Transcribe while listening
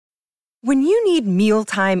When you need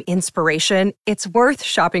mealtime inspiration, it's worth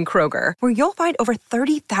shopping Kroger, where you'll find over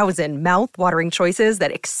 30,000 mouth-watering choices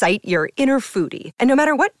that excite your inner foodie. And no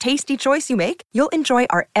matter what tasty choice you make, you'll enjoy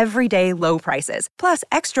our everyday low prices, plus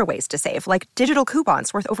extra ways to save, like digital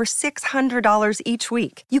coupons worth over $600 each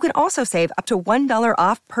week. You can also save up to $1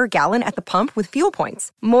 off per gallon at the pump with fuel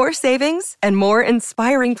points. More savings and more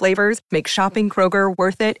inspiring flavors make shopping Kroger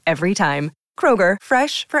worth it every time. Kroger,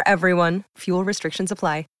 fresh for everyone. Fuel restrictions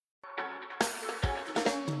apply.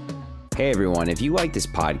 Hey everyone, if you like this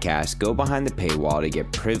podcast, go behind the paywall to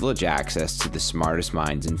get privileged access to the smartest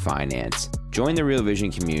minds in finance. Join the Real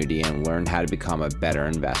Vision community and learn how to become a better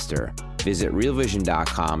investor. Visit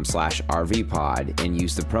realvision.com/RVPod and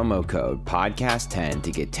use the promo code podcast10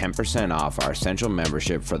 to get 10% off our essential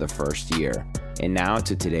membership for the first year. And now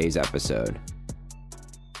to today's episode.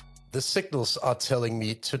 The signals are telling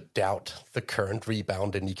me to doubt the current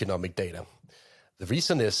rebound in economic data. The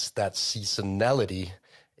reason is that seasonality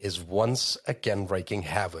is once again wreaking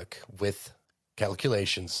havoc with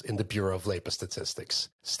calculations in the Bureau of Labor Statistics.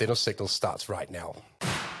 Steno Signals starts right now.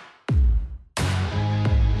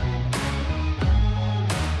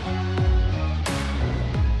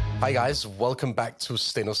 Hi guys, welcome back to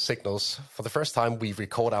Steno Signals. For the first time, we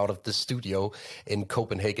record out of the studio in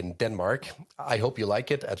Copenhagen, Denmark. I hope you like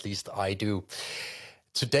it, at least I do.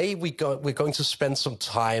 Today we're going to spend some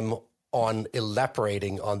time on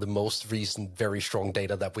elaborating on the most recent very strong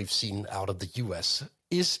data that we've seen out of the US.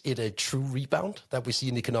 Is it a true rebound that we see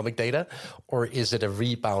in economic data, or is it a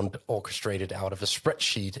rebound orchestrated out of a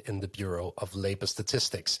spreadsheet in the Bureau of Labor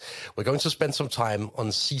Statistics? We're going to spend some time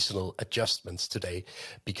on seasonal adjustments today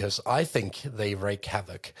because I think they wreak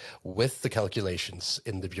havoc with the calculations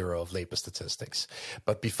in the Bureau of Labor Statistics.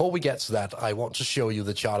 But before we get to that, I want to show you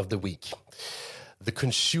the chart of the week. The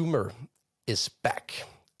consumer is back.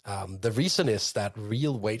 The reason is that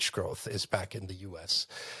real wage growth is back in the US.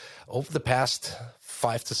 Over the past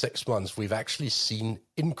 5 to 6 months, we've actually seen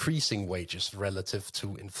increasing wages relative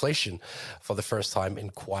to inflation for the first time in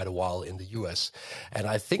quite a while in the US. And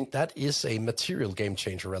I think that is a material game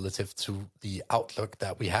changer relative to the outlook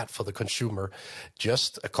that we had for the consumer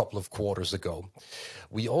just a couple of quarters ago.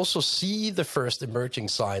 We also see the first emerging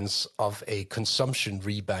signs of a consumption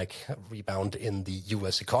rebound in the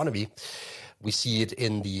US economy. We see it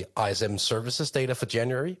in the ISM services data for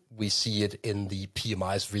January. We see it in the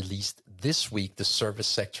PMIs released this week. The service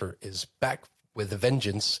sector is back with a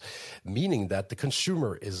vengeance, meaning that the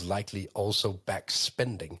consumer is likely also back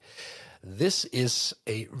spending. This is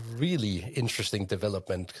a really interesting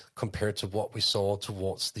development compared to what we saw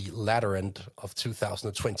towards the latter end of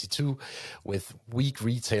 2022 with weak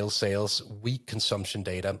retail sales, weak consumption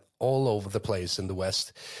data all over the place in the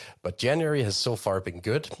West. But January has so far been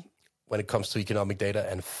good when it comes to economic data,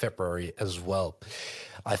 and February as well.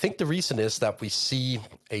 I think the reason is that we see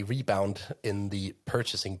a rebound in the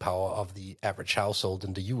purchasing power of the average household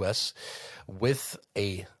in the US with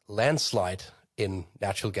a landslide in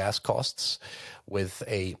natural gas costs, with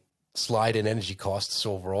a slide in energy costs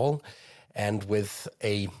overall, and with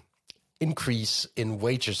a increase in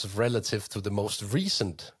wages relative to the most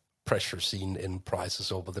recent pressure seen in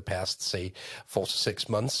prices over the past, say, 4 to 6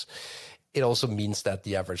 months. It also means that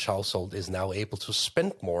the average household is now able to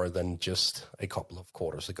spend more than just a couple of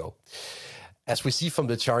quarters ago. As we see from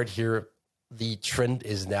the chart here, the trend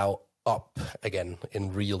is now up again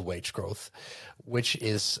in real wage growth, which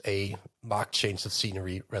is a marked change of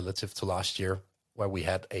scenery relative to last year, where we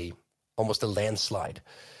had almost a landslide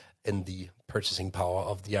in the purchasing power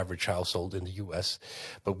of the average household in the US.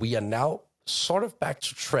 But we are now sort of back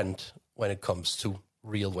to trend when it comes to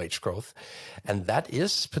real wage growth. And that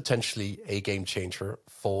is potentially a game changer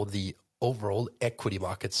for the overall equity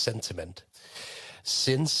market sentiment,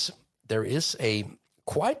 since there is a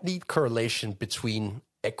quite neat correlation between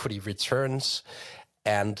equity returns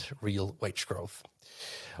and real wage growth.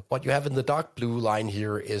 What you have in the dark blue line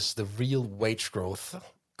here is the real wage growth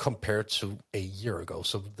compared to a year ago.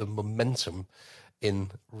 So the momentum in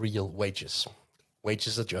real wages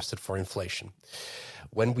adjusted for inflation.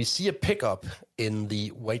 When we see a pickup in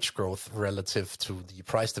the wage growth relative to the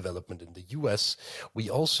price development in the US, we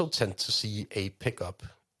also tend to see a pickup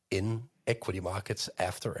in equity markets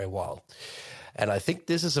after a while. And I think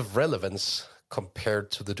this is of relevance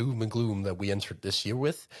compared to the doom and gloom that we entered this year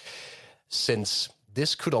with, since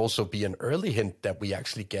this could also be an early hint that we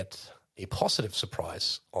actually get a positive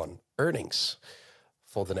surprise on earnings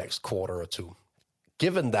for the next quarter or two.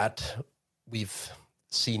 Given that we've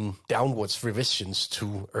seen downwards revisions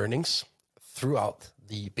to earnings throughout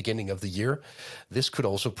the beginning of the year, this could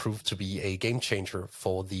also prove to be a game changer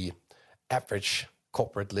for the average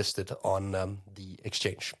corporate listed on the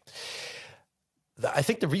exchange. I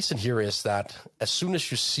think the reason here is that as soon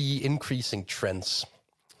as you see increasing trends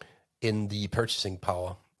in the purchasing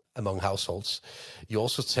power among households, you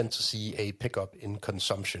also tend to see a pickup in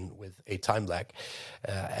consumption with a time lag.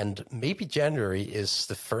 And maybe January is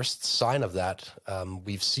the first sign of that.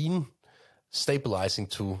 We've seen stabilizing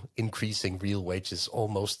to increasing real wages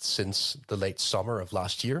almost since the late summer of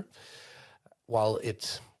last year, while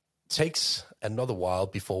it takes another while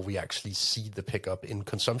before we actually see the pickup in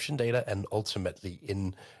consumption data and ultimately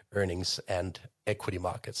in earnings and equity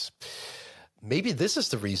markets. Maybe this is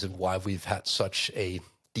the reason why we've had such a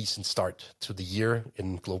decent start to the year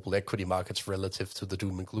in global equity markets relative to the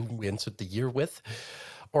doom and gloom we entered the year with,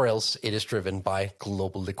 or else it is driven by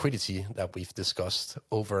global liquidity that we've discussed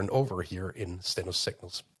over and over here in Steno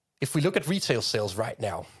Signals. If we look at retail sales right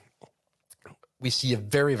now, we see a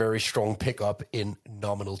very, very strong pickup in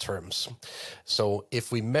nominal terms. So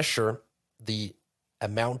if we measure the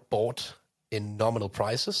amount bought in nominal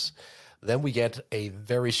prices, then we get a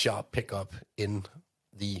very sharp pickup in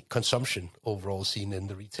the consumption overall seen in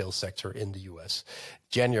the retail sector in the US.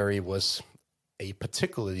 January was a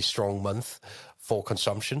particularly strong month for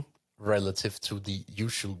consumption relative to the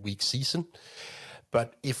usual weak season.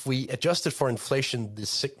 But if we adjust it for inflation, the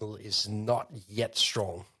signal is not yet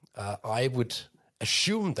strong. I would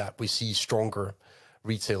assume that we see stronger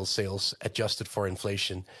retail sales adjusted for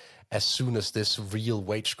inflation as soon as this real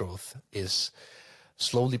wage growth is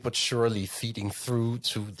slowly but surely feeding through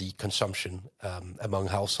to the consumption among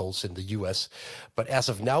households in the US. But as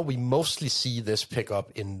of now, we mostly see this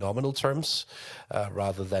pickup in nominal terms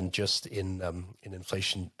rather than just in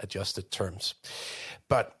inflation-adjusted terms.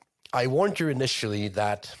 But I warned you initially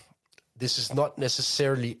that this is not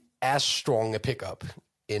necessarily as strong a pickup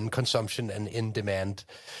in consumption and in demand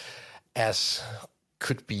as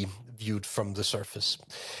could be viewed from the surface.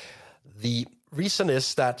 The reason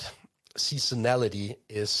is that seasonality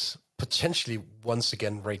is potentially once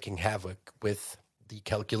again wreaking havoc with the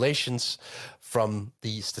calculations from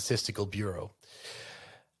the Statistical Bureau.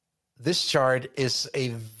 This chart is a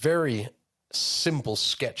very simple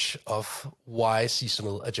sketch of why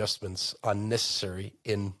seasonal adjustments are necessary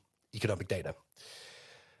in economic data.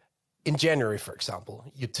 In January, for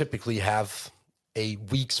example, you typically have a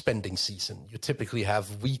weak spending season. You typically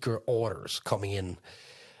have weaker orders coming in,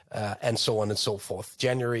 and so on and so forth.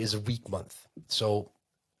 January is a weak month. So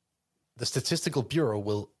the Statistical Bureau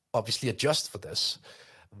will obviously adjust for this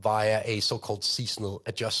via a so-called seasonal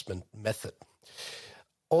adjustment method.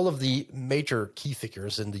 All of the major key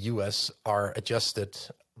figures in the US are adjusted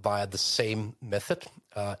via the same method.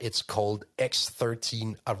 It's called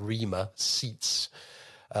X13 ARIMA seats.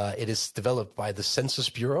 It is developed by the Census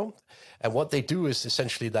Bureau. And what they do is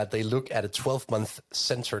essentially that they look at a 12-month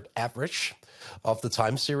centered average of the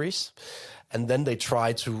time series, and then they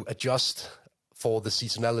try to adjust for the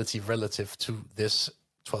seasonality relative to this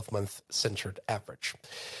 12-month centered average.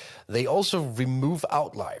 They also remove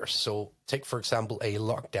outliers. So take, for example, a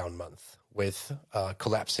lockdown month with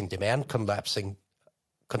collapsing demand, collapsing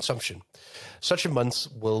consumption. Such a month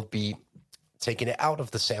will be taken out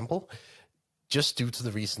of the sample just due to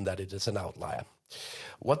the reason that it is an outlier.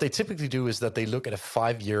 What they typically do is that they look at a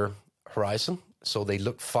 5-year horizon. So they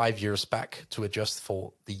look 5 years back to adjust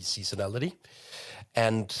for the seasonality.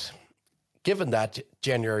 And given that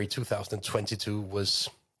January 2022 was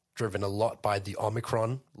driven a lot by the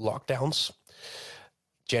Omicron lockdowns,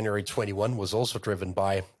 January 21 was also driven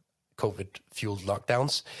by COVID-fueled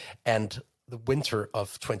lockdowns, and the winter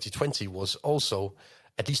of 2020 was also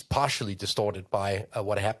at least partially distorted by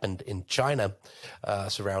what happened in China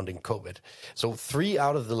surrounding COVID. So 3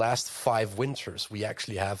 out of the last 5 winters, we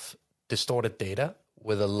actually have distorted data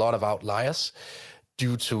with a lot of outliers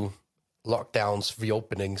due to lockdowns,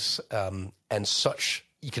 reopenings, and such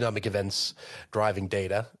economic events driving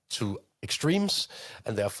data to extremes,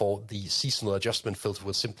 and therefore the seasonal adjustment filter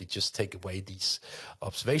will simply just take away these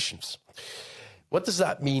observations. What does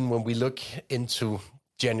that mean when we look into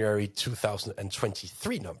January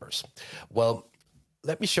 2023 numbers? Well,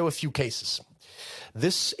 let me show a few cases.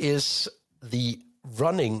 This is the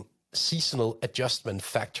running seasonal adjustment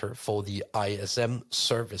factor for the ISM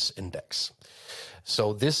service index.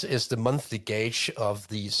 So this is the monthly gauge of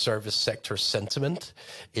the service sector sentiment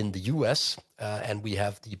in the US, and we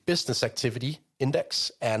have the business activity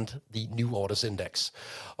index and the new orders index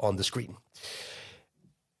on the screen.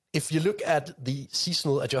 If you look at the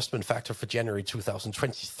seasonal adjustment factor for January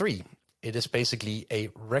 2023, it is basically a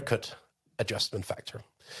record adjustment factor.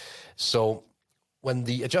 So when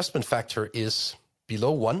the adjustment factor is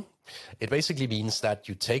below 1, It basically means that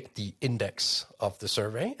you take the index of the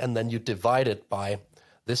survey and then you divide it by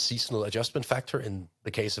this seasonal adjustment factor, in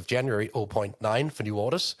the case of January, 0.9 for new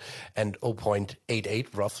orders and 0.88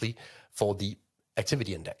 roughly for the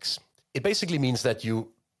activity index. It basically means that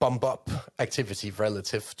you bump up activity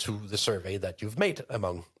relative to the survey that you've made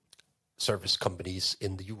among service companies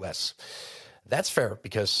in the US. That's fair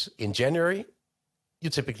because in January, you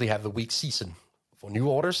typically have a weak season for new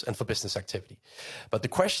orders and for business activity. But the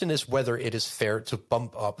question is whether it is fair to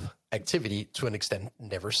bump up activity to an extent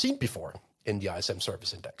never seen before in the ISM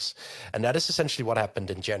Service Index. And that is essentially what happened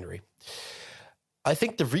in January. I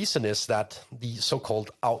think the reason is that the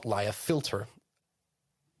so-called outlier filter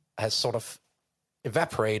has sort of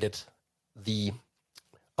evaporated the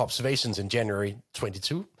observations in January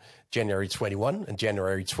 22, January 21, and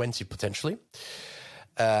January 20 potentially.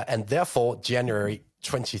 And therefore, January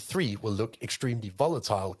 23 will look extremely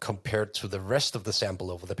volatile compared to the rest of the sample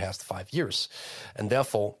over the past 5 years. And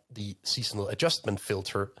therefore, the seasonal adjustment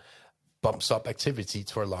filter bumps up activity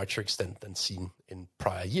to a larger extent than seen in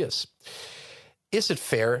prior years. Is it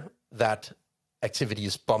fair that activity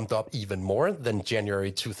is bumped up even more than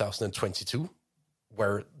January 2022,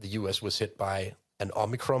 where the US was hit by an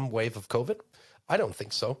Omicron wave of COVID? I don't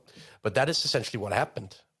think so. But that is essentially what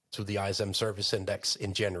happened to the ISM Service Index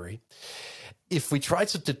in January. If we try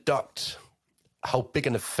to deduct how big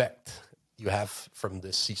an effect you have from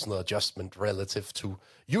this seasonal adjustment relative to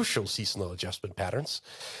usual seasonal adjustment patterns,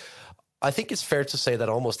 I think it's fair to say that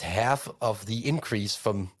almost half of the increase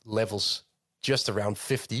from levels just around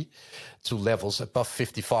 50 to levels above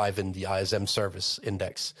 55 in the ISM Service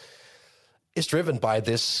Index is driven by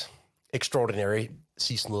this extraordinary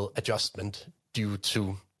seasonal adjustment due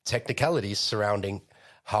to technicalities surrounding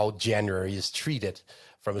how January is treated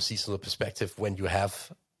from a seasonal perspective when you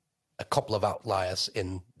have a couple of outliers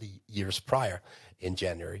in the years prior in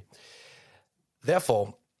January.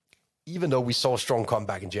 Therefore, even though we saw a strong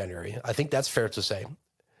comeback in January, I think that's fair to say.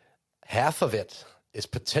 Half of it is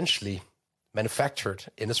potentially manufactured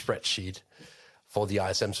in a spreadsheet for the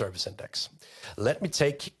ISM Service Index. Let me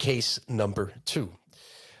take case number 2.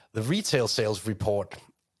 The retail sales report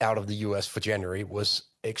out of the US for January was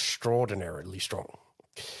extraordinarily strong.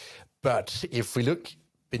 But if we look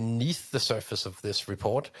beneath the surface of this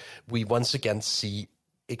report, we once again see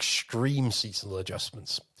extreme seasonal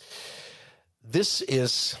adjustments. This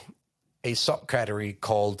is a subcategory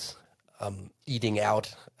called eating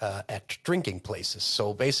out at drinking places.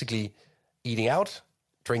 So basically, eating out,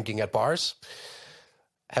 drinking at bars.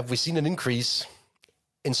 Have we seen an increase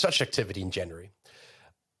in such activity in January?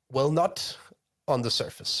 Well, not on the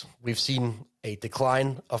surface. We've seen a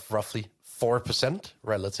decline of roughly 4%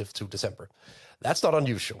 relative to December. That's not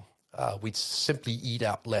unusual. We simply eat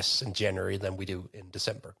out less in January than we do in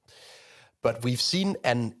December. But we've seen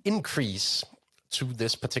an increase to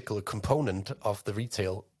this particular component of the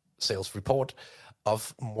retail sales report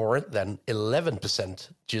of more than 11%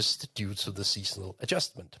 just due to the seasonal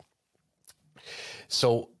adjustment.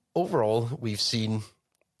 So overall, we've seen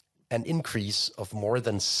an increase of more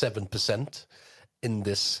than 7% in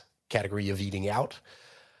this category of eating out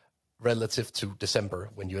relative to December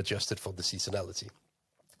when you adjust it for the seasonality.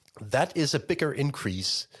 That is a bigger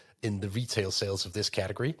increase in the retail sales of this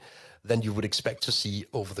category than you would expect to see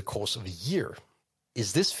over the course of a year.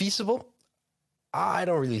 Is this feasible? I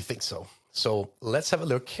don't really think so. So let's have a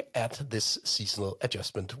look at this seasonal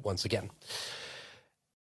adjustment once again.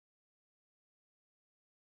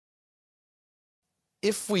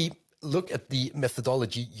 If we look at the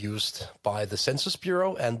methodology used by the Census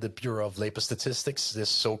Bureau and the Bureau of Labor Statistics, this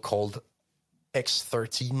so-called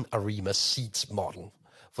X13 ARIMA SEEDS model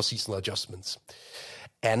for seasonal adjustments,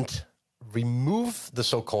 and remove the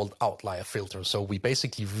so-called outlier filter. So we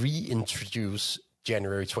basically reintroduce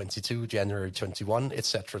January 22, January 21,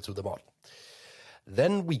 etc. to the model.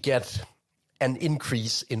 Then we get an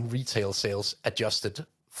increase in retail sales adjusted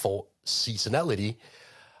for seasonality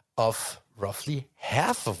of roughly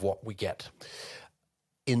half of what we get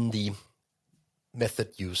in the method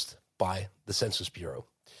used by the Census Bureau.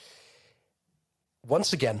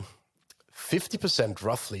 Once again, 50%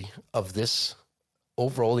 roughly of this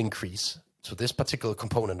overall increase to this particular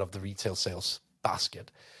component of the retail sales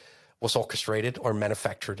basket was orchestrated or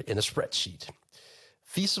manufactured in a spreadsheet.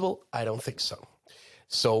 Feasible? I don't think so.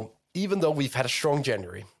 So even though we've had a strong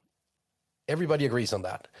January, everybody agrees on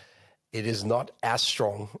that. It is not as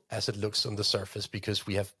strong as it looks on the surface because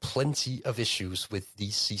we have plenty of issues with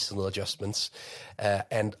these seasonal adjustments.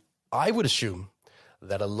 And I would assume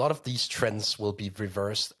that a lot of these trends will be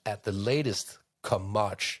reversed at the latest come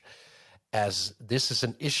March, as this is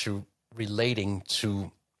an issue relating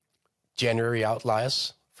to January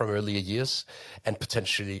outliers from earlier years, and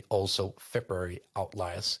potentially also February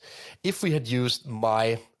outliers. If we had used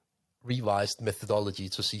my revised methodology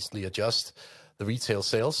to seasonally adjust the retail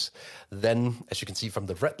sales, then, as you can see from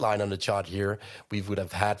the red line on the chart here, we would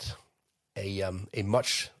have had a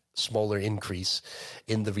much smaller increase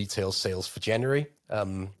in the retail sales for January,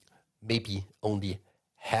 maybe only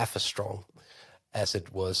half as strong as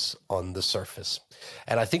it was on the surface.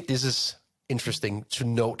 And I think this is interesting to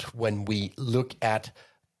note when we look at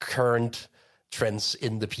current trends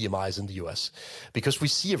in the PMIs in the US, because we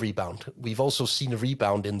see a rebound. We've also seen a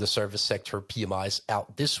rebound in the service sector PMIs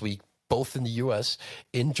out this week, both in the US,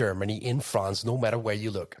 in Germany, in France, no matter where you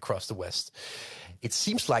look across the West. It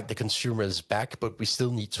seems like the consumer is back, but we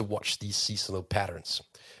still need to watch these seasonal patterns,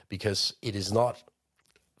 because it is not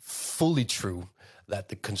fully true that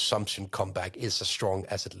the consumption comeback is as strong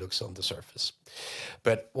as it looks on the surface.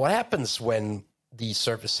 But what happens when the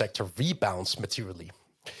service sector rebounds materially?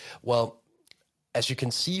 Well, as you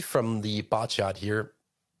can see from the bar chart here,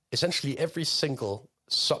 essentially every single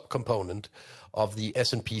subcomponent of the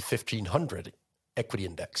S&P 1500 equity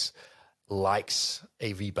index likes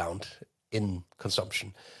a rebound in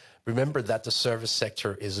consumption. Remember that the service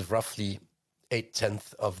sector is roughly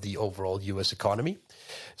 8/10 of the overall US economy.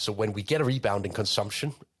 So when we get a rebound in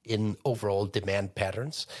consumption, in overall demand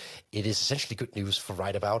patterns, it is essentially good news for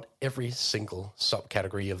right about every single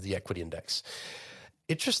subcategory of the equity index.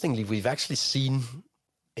 Interestingly, we've actually seen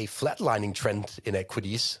a flatlining trend in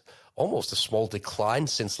equities, almost a small decline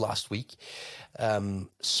since last week.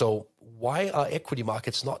 So why are equity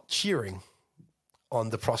markets not cheering on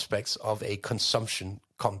the prospects of a consumption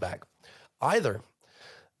comeback? Either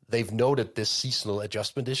they've noted this seasonal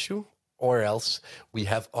adjustment issue, or else we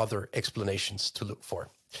have other explanations to look for.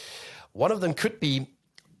 One of them could be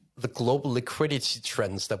the global liquidity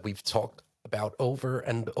trends that we've talked about over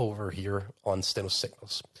and over here on Steno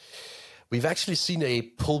Signals. We've actually seen a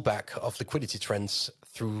pullback of liquidity trends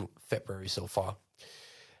through February so far.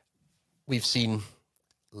 We've seen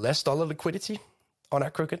less dollar liquidity on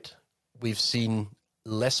aggregate. We've seen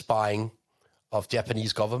less buying of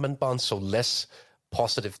Japanese government bonds, so less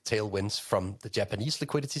positive tailwinds from the Japanese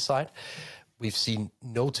liquidity side. We've seen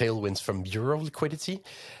no tailwinds from euro liquidity,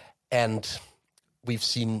 and we've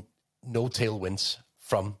seen no tailwinds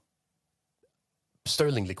from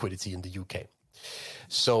sterling liquidity in the UK.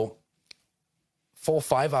 So 4 or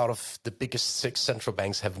 5 out of the biggest 6 central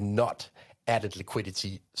banks have not added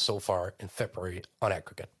liquidity so far in February on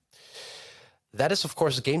aggregate. That is, of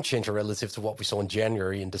course, a game changer relative to what we saw in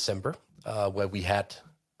January and December, where we had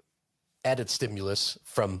added stimulus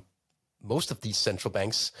from most of these central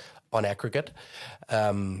banks on aggregate.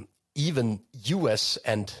 Even US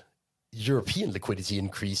and European liquidity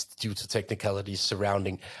increased due to technicalities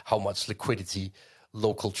surrounding how much liquidity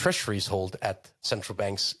local treasuries hold at central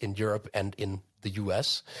banks in Europe and in the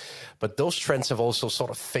US. But those trends have also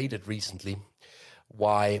sort of faded recently,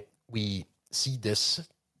 why we see this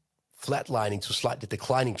flatlining to slightly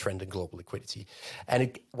declining trend in global liquidity.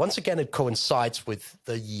 And once again, it coincides with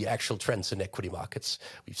the actual trends in equity markets.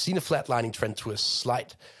 We've seen a flatlining trend to a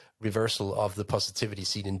slight reversal of the positivity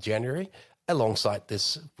seen in January, alongside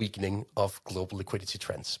this weakening of global liquidity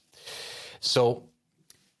trends. So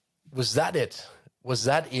was that it? Was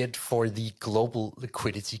that it for the global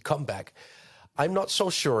liquidity comeback? I'm not so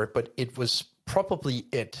sure, but it was probably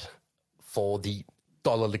it for the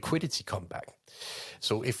dollar liquidity comeback.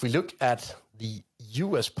 So if we look at the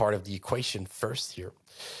US part of the equation first here,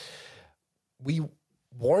 we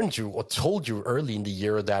warned you or told you early in the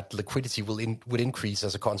year that liquidity would increase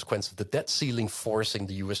as a consequence of the debt ceiling, forcing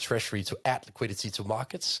the US Treasury to add liquidity to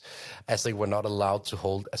markets, as they were not allowed to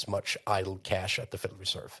hold as much idle cash at the Federal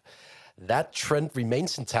Reserve. That trend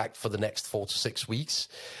remains intact for the next 4 to 6 weeks,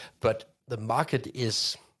 but the market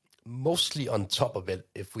is mostly on top of it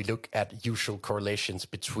if we look at usual correlations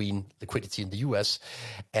between liquidity in the US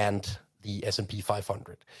and the S&P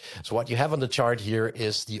 500. So what you have on the chart here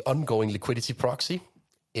is the ongoing liquidity proxy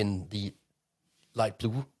in the light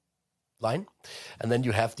blue line, and then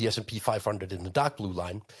you have the S&P 500 in the dark blue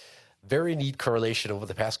line. Very neat correlation over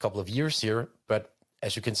the past couple of years here, but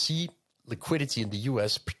as you can see, liquidity in the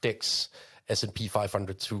US predicts S&P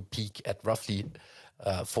 500 to peak at roughly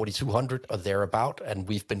 4,200 or thereabout, and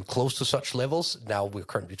we've been close to such levels. Now we're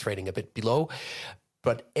currently trading a bit below.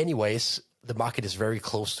 But anyways, the market is very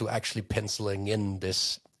close to actually penciling in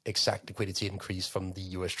this exact liquidity increase from the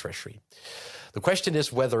US Treasury. The question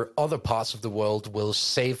is whether other parts of the world will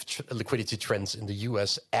save liquidity trends in the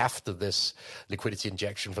US after this liquidity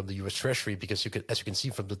injection from the US Treasury, because as you can see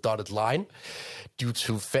from the dotted line, due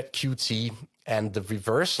to Fed QT and the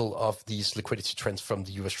reversal of these liquidity trends from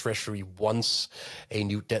the US Treasury once a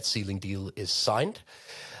new debt ceiling deal is signed,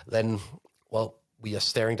 then, well, we are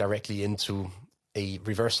staring directly into a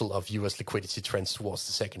reversal of US liquidity trends towards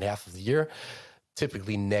the second half of the year,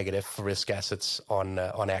 typically negative for risk assets on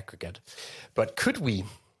aggregate. But could we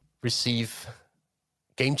receive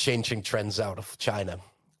game-changing trends out of China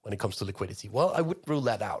when it comes to liquidity? Well, I wouldn't rule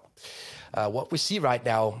that out. What we see right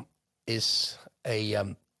now is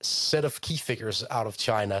a set of key figures out of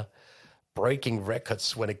China breaking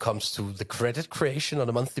records when it comes to the credit creation on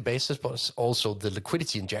a monthly basis, but also the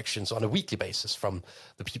liquidity injections on a weekly basis from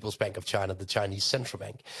the People's Bank of China, the Chinese central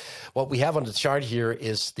bank. What we have on the chart here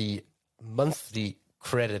is the monthly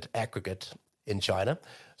credit aggregate in China.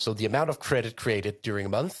 So the amount of credit created during a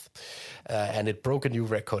month, and it broke a new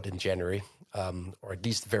record in January, or at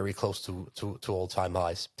least very close to all-time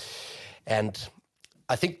highs. And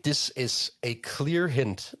I think this is a clear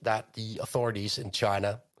hint that the authorities in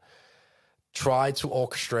China try to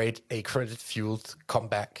orchestrate a credit-fueled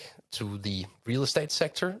comeback to the real estate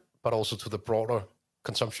sector, but also to the broader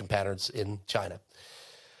consumption patterns in China.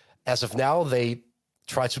 As of now, they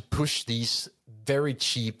try to push these very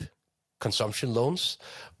cheap consumption loans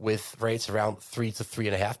with rates around 3 to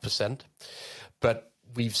 3.5%. But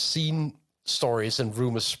we've seen stories and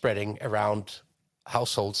rumors spreading around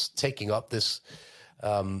households taking up this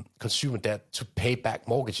consumer debt to pay back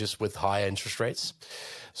mortgages with higher interest rates.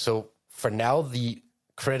 So for now, the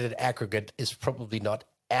credit aggregate is probably not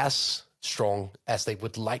as strong as they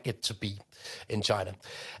would like it to be in China.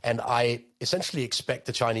 And I essentially expect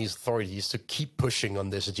the Chinese authorities to keep pushing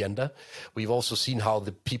on this agenda. We've also seen how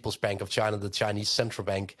the People's Bank of China, the Chinese central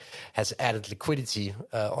bank, has added liquidity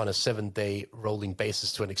on a 7-day rolling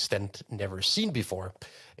basis to an extent never seen before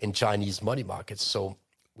in Chinese money markets. So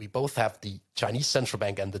we both have the Chinese central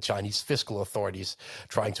bank and the Chinese fiscal authorities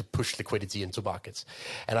trying to push liquidity into markets.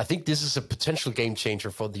 And I think this is a potential game changer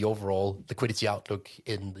for the overall liquidity outlook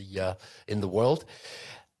in the world.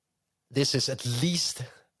 This is at least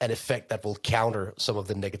an effect that will counter some of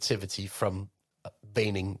the negativity from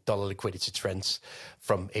waning dollar liquidity trends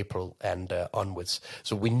from April and onwards.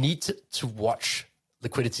 So we need to watch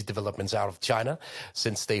liquidity developments out of China,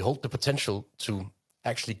 since they hold the potential to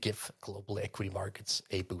actually give global equity markets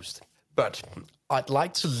a boost. But I'd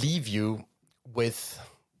like to leave you with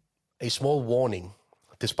a small warning,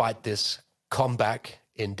 despite this comeback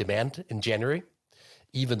in demand in January,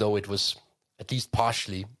 even though it was at least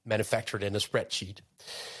partially manufactured in a spreadsheet.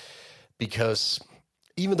 Because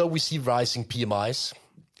even though we see rising PMIs,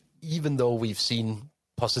 even though we've seen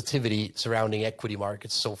positivity surrounding equity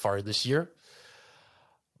markets so far this year,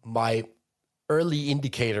 my early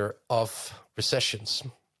indicator of recessions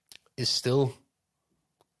is still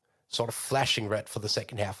sort of flashing red for the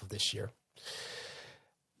second half of this year.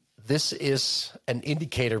 This is an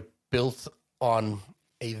indicator built on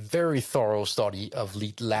a very thorough study of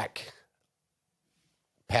lead-lag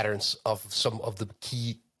patterns of some of the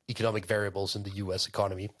key economic variables in the US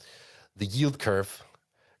economy: the yield curve,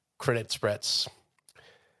 credit spreads,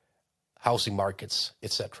 housing markets,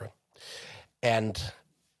 etc. And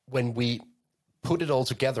when we put it all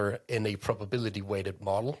together in a probability-weighted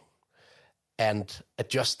model and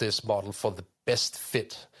adjust this model for the best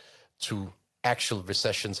fit to actual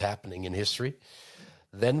recessions happening in history,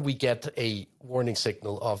 then we get a warning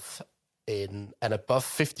signal of an above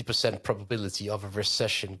 50% probability of a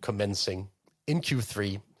recession commencing in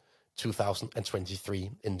Q3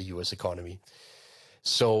 2023 in the US economy.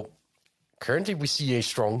 So currently we see a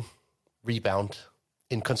strong rebound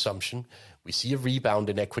in consumption. We see a rebound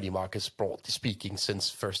in equity markets, broadly speaking,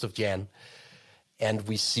 since 1st of Jan. And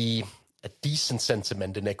we see a decent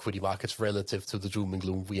sentiment in equity markets relative to the doom and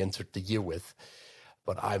gloom we entered the year with.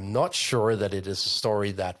 But I'm not sure that it is a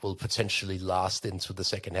story that will potentially last into the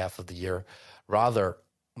second half of the year. Rather,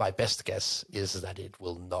 my best guess is that it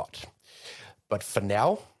will not. But for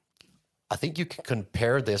now, I think you can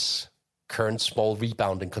compare this current small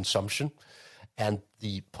rebound in consumption and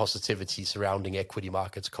the positivity surrounding equity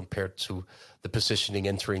markets compared to the positioning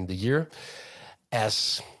entering the year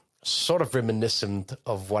as sort of reminiscent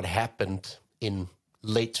of what happened in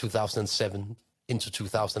late 2007 into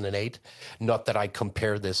 2008. Not that I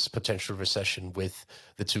compare this potential recession with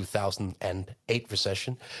the 2008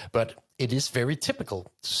 recession, but it is very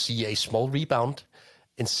typical to see a small rebound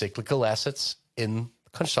in cyclical assets in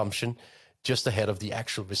consumption just ahead of the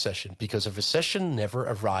actual recession, because a recession never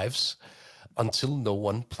arrives until no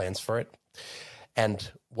one plans for it.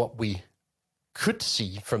 And what we could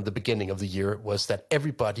see from the beginning of the year was that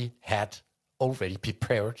everybody had already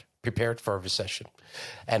prepared for a recession.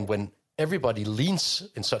 And when everybody leans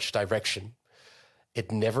in such direction,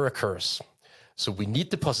 it never occurs. So we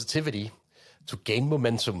need the positivity to gain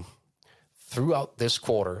momentum throughout this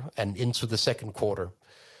quarter and into the second quarter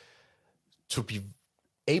to be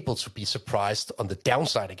able to be surprised on the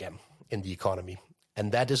downside again in the economy.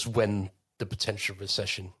 And that is when the potential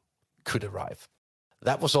recession could arrive.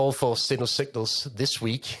 That was all for Steno Signals this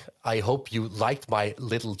week. I hope you liked my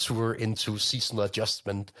little tour into seasonal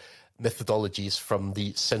adjustment methodologies from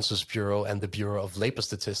the Census Bureau and the Bureau of Labor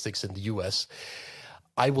Statistics in the US.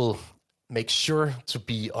 I will make sure to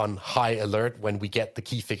be on high alert when we get the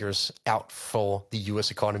key figures out for the US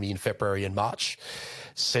economy in February and March,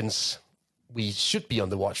 since we should be on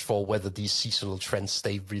the watch for whether these seasonal trends,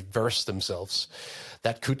 they reverse themselves.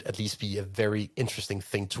 That could at least be a very interesting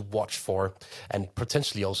thing to watch for, and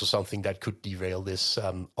potentially also something that could derail this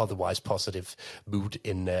otherwise positive mood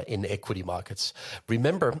in equity markets.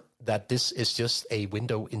 Remember that this is just a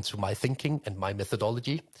window into my thinking and my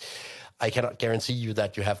methodology. I cannot guarantee you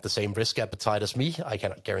that you have the same risk appetite as me. I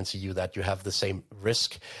cannot guarantee you that you have the same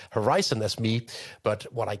risk horizon as me. But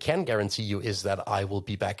what I can guarantee you is that I will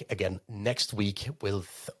be back again next week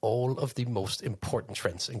with all of the most important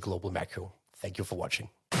trends in global macro. Thank you for watching.